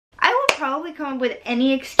probably come up with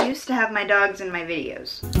any excuse to have my dogs in my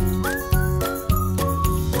videos.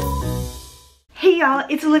 Hey y'all,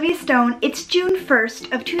 it's Olivia Stone. It's June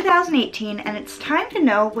 1st of 2018 and it's time to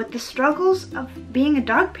know what the struggles of being a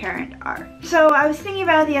dog parent are. So I was thinking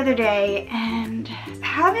about it the other day and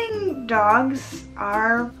having dogs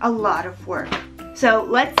are a lot of work. So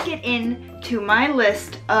let's get into my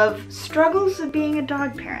list of struggles of being a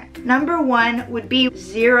dog parent. Number one would be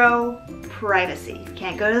zero privacy.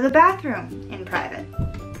 Can't go to the bathroom in private.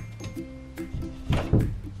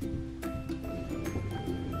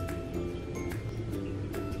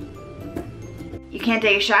 You can't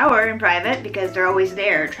take a shower in private because they're always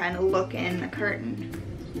there trying to look in the curtain.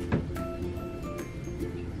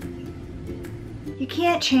 You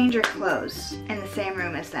can't change your clothes in the same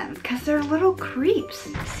room as them because they're little creeps.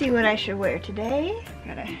 Let's see what I should wear today.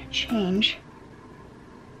 Gotta change.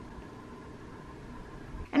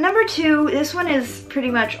 And number two, this one is pretty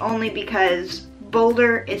much only because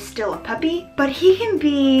Boulder is still a puppy, but he can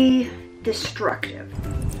be destructive.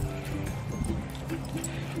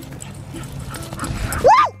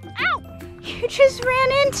 You just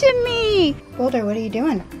ran into me! Boulder, what are you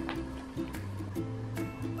doing?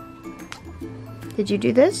 Did you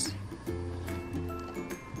do this?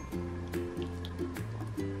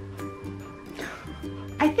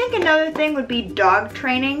 I think another thing would be dog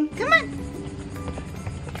training. Come on!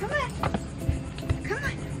 Come on! Come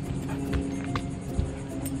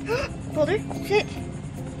on! Boulder, sit!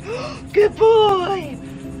 Good boy!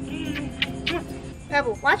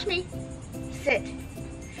 Pebble, watch me. Sit.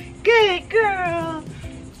 Good girl.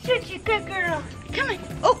 Such a good girl. Come on.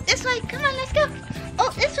 Oh, this way. Come on, let's go.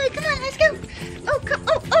 Oh, this way. Come on, let's go. Oh, come.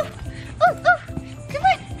 Oh, oh, oh, oh. Come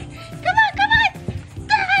on. Come on, come on.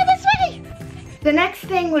 Ah, this way. The next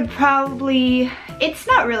thing would probably, it's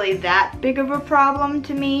not really that big of a problem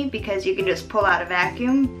to me because you can just pull out a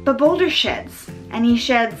vacuum, but Boulder sheds, and he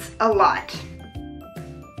sheds a lot.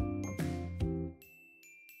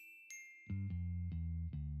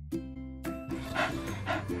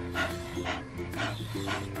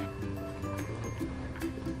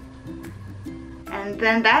 And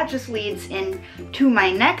then that just leads into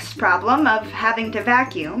my next problem of having to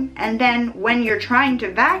vacuum. And then when you're trying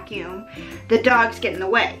to vacuum, the dogs get in the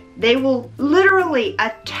way. They will literally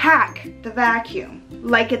attack the vacuum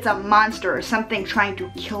like it's a monster or something trying to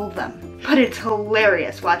kill them. But it's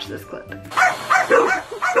hilarious. Watch this clip.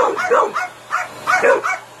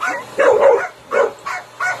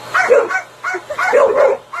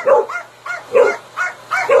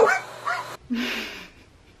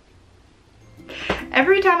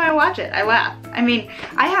 Every time I watch it, I laugh. I mean,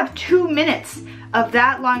 I have 2 minutes of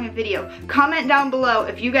that long a video. Comment down below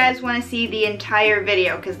if you guys want to see the entire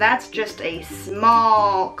video, because that's just a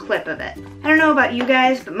small clip of it. I don't know about you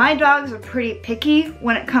guys, but my dogs are pretty picky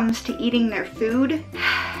when it comes to eating their food.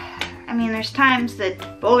 I mean, there's times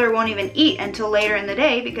that Boulder won't even eat until later in the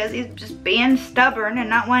day because he's just being stubborn and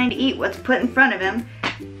not wanting to eat what's put in front of him.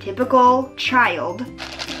 Typical child.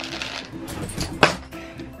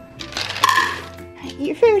 Eat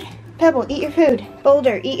your food. Pebble, eat your food.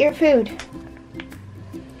 Boulder, eat your food.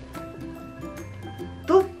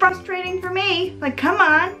 A little frustrating for me. Like, come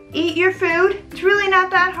on, eat your food. It's really not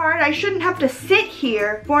that hard. I shouldn't have to sit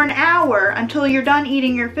here for an hour until you're done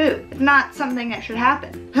eating your food. It's not something that should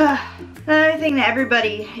happen. Another thing that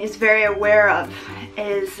everybody is very aware of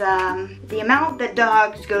is the amount that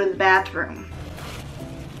dogs go to the bathroom.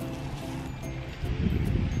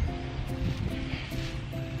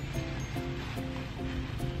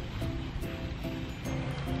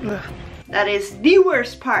 That is the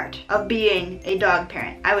worst part of being a dog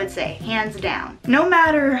parent, I would say, hands down. No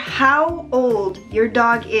matter how old your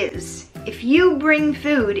dog is, if you bring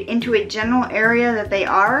food into a general area that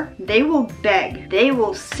they will beg. They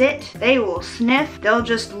will sit, they will sniff, they'll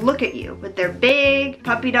just look at you with their big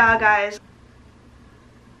puppy dog eyes.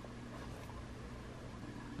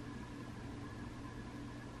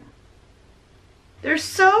 They're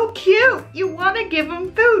so cute. You want to give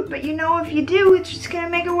them food, but you know if you do, it's just going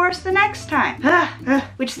to make it worse the next time.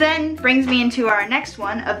 Which then brings me into our next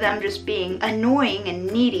one of them just being annoying and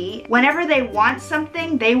needy. Whenever they want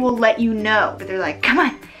something, they will let you know. But they're like, come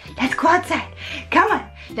on, let's go outside. Come on,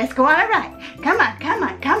 let's go on a ride. Come on, come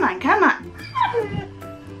on, come on, come on.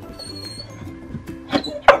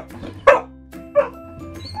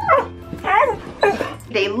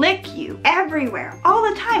 They lick you everywhere, all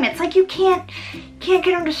the time. It's like you can't get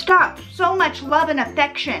them to stop. So much love and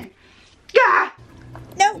affection. Gah!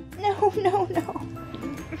 No, no, no, no.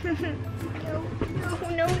 No,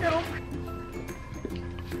 no, no, no.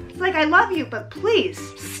 It's like, I love you, but please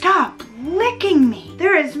stop licking me.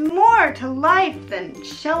 There is more to life than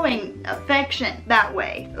showing affection that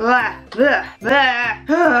way. Ugh, ugh,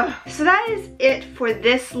 ugh. So that is it for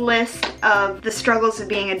this list of the struggles of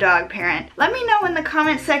being a dog parent. Let me know in the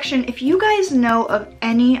comment section if you guys know of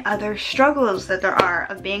any other struggles that there are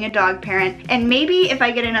of being a dog parent, and maybe if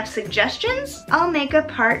I get enough suggestions, I'll make a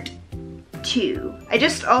part 2. I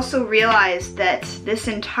just also realized that this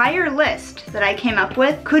entire list that I came up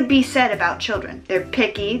with could be said about children. They're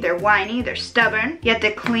picky, they're whiny, they're stubborn. You have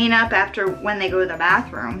to clean up after when they go to the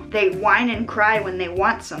bathroom. They whine and cry when they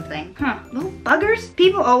want something. Little buggers.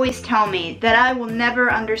 People always tell me that I will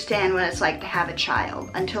never understand what it's like to have a child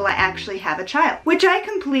until I actually have a child, which I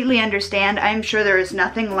completely understand. I'm sure there is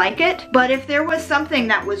nothing like it, but if there was something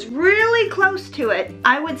that was really close to it,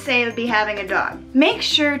 I would say it would be having a dog. Make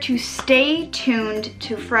sure to stay tuned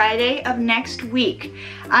to Friday of next week.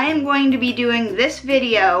 I am going to be doing this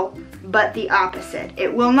video, but the opposite.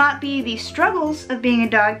 It will not be the struggles of being a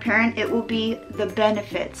dog parent, it will be the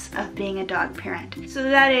benefits of being a dog parent. So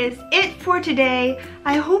that is it for today.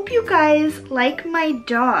 I hope you guys like my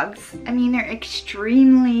dogs. I mean, they're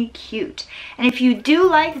extremely cute. And if you do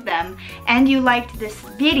like them and you liked this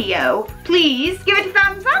video, please give it a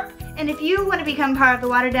thumbs up. And if you want to become part of the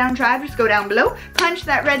Watered Down Tribe, just go down below, punch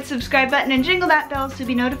that red subscribe button, and jingle that bell to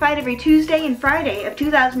be notified every Tuesday and Friday of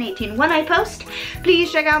 2018 when I post.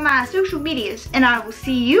 Please check out my social medias, and I will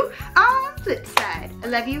see you on the flip side. I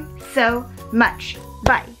love you so much.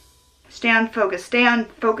 Bye. Stay on focus. Stay on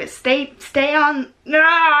focus. Stay on.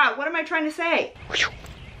 What am I trying to say?